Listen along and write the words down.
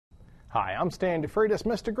Hi, I'm Stan DeFreitas,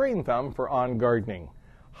 Mr. Green Thumb for On Gardening.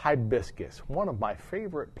 Hibiscus, one of my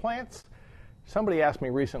favorite plants. Somebody asked me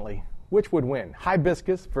recently, which would win,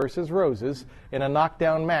 hibiscus versus roses in a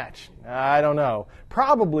knockdown match? I don't know.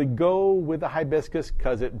 Probably go with the hibiscus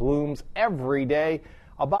because it blooms every day,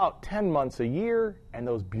 about 10 months a year, and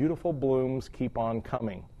those beautiful blooms keep on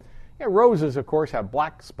coming. Yeah, roses, of course, have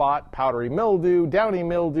black spot, powdery mildew, downy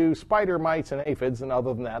mildew, spider mites, and aphids, and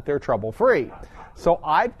other than that, they're trouble-free. So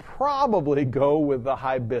I'd probably go with the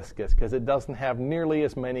hibiscus because it doesn't have nearly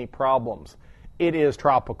as many problems. It is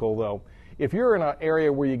tropical, though. If you're in an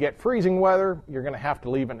area where you get freezing weather, you're going to have to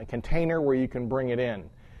leave it in a container where you can bring it in.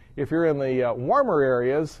 If you're in the warmer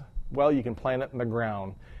areas, well, you can plant it in the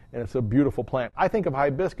ground, and it's a beautiful plant. I think of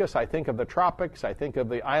hibiscus, I think of the tropics, I think of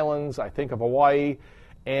the islands, I think of Hawaii,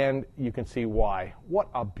 and you can see why. What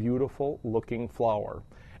a beautiful looking flower.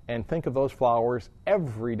 And think of those flowers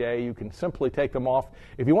every day. You can simply take them off.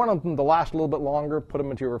 If you want them to last a little bit longer, put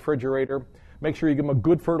them into your refrigerator. Make sure you give them a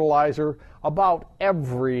good fertilizer about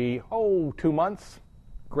every, 2 months.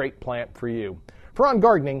 Great plant for you. For On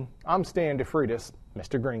Gardening, I'm Stan DeFreitas,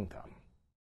 Mr. Green Thumb.